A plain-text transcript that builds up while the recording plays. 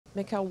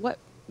Mikal, what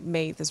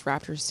made this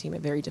Raptors team a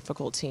very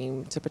difficult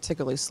team to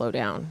particularly slow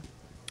down?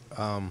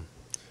 Um,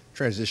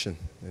 Transition.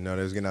 They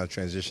was getting out of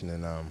transition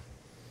and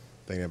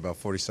thinking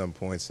about 40-some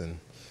points, and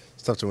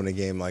it's tough to win a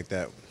game like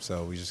that.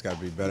 So we just got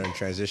to be better in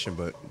transition.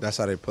 But that's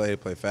how they play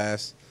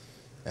fast,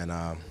 and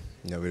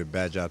we did a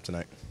bad job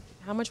tonight.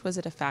 How much was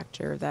it a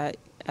factor that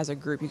as a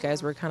group you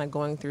guys were kind of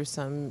going through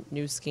some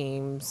new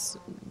schemes,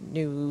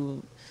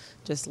 new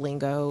just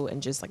lingo,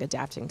 and just like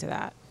adapting to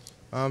that?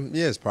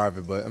 Yeah, it's part of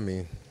it, but I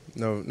mean,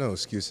 no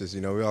excuses.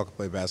 We all can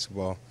play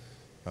basketball.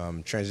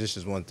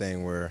 Transition is one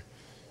thing where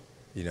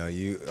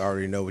you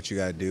already know what you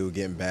got to do,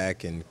 getting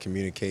back and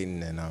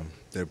communicating, and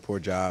did a poor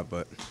job.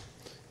 But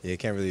yeah, you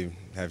can't really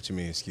have too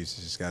many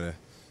excuses. Just got to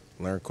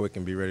learn quick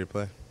and be ready to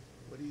play.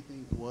 What do you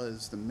think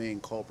was the main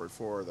culprit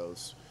for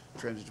those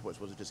transition points?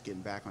 Was it just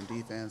getting back on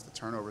defense, the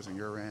turnovers on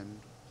your end?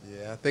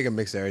 Yeah, I think a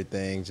mix of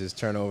everything, just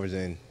turnovers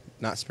and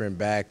not sprint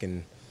back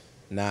and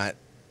not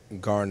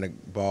guarding the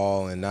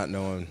ball and not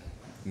knowing,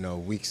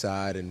 weak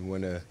side and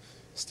when to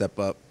step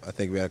up. I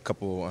think we had a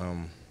couple,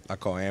 I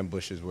call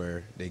ambushes,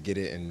 where they get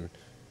it and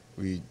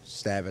we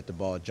stab at the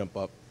ball, jump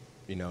up,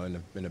 in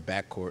the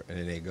backcourt, and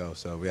then they go.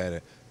 So we had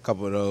a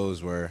couple of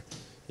those where,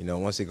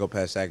 once they go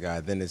past that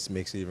guy, then it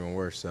makes it even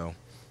worse. So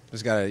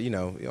just got to,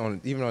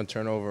 even on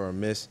turnover or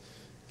miss,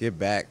 get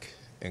back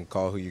and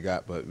call who you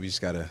got, but we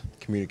just got to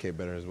communicate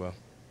better as well.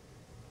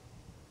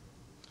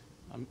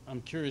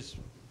 I'm curious.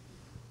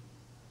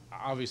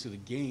 Obviously,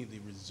 the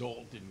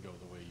result didn't go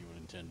the way you would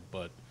intend,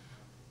 but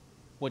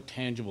what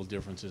tangible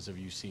differences have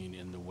you seen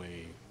in the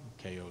way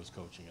KO is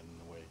coaching and in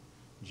the way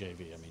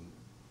JV? I mean,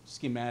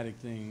 schematic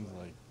things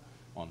like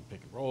on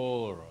pick and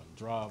roll or on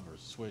drop or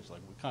switch.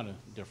 Like, what kind of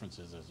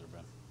differences has there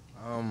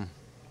been?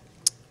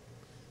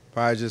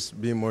 Probably just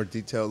being more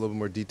detailed, a little bit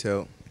more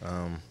detailed.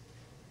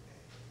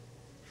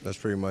 That's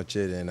pretty much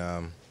it. And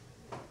I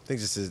think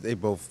just they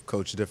both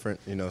coach different,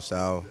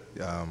 style.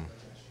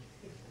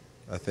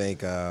 I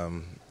think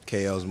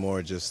KL's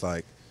more just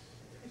like,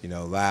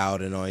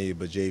 loud and on you,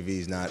 but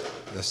JV's not.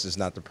 That's just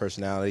not the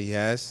personality he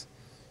has.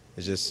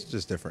 It's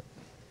just different.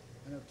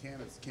 I know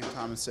Cam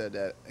Thomas said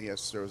that, I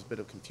guess, there was a bit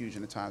of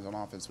confusion at times on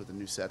offense with the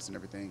new sets and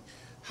everything.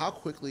 How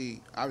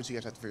quickly, obviously you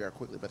guys have to figure out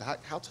quickly, but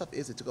how tough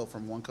is it to go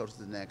from one coach to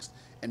the next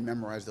and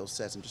memorize those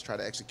sets and just try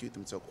to execute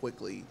them so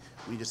quickly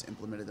when you just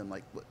implemented them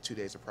like, 2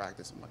 days of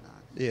practice and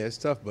whatnot? Yeah, it's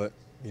tough, but,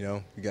 you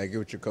got to get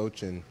with your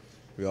coach, and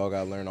we all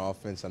got to learn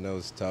offense. I know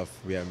it's tough.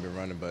 We haven't been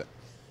running, but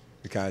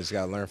we kind of just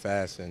got to learn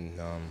fast and,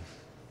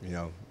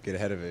 get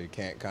ahead of it. You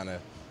can't kind of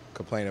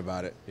complain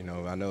about it.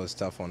 I know it's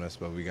tough on us,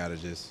 but we got to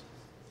just,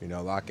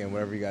 lock in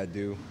whatever you got to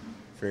do,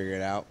 figure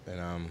it out,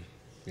 and,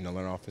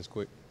 learn offense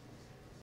quick.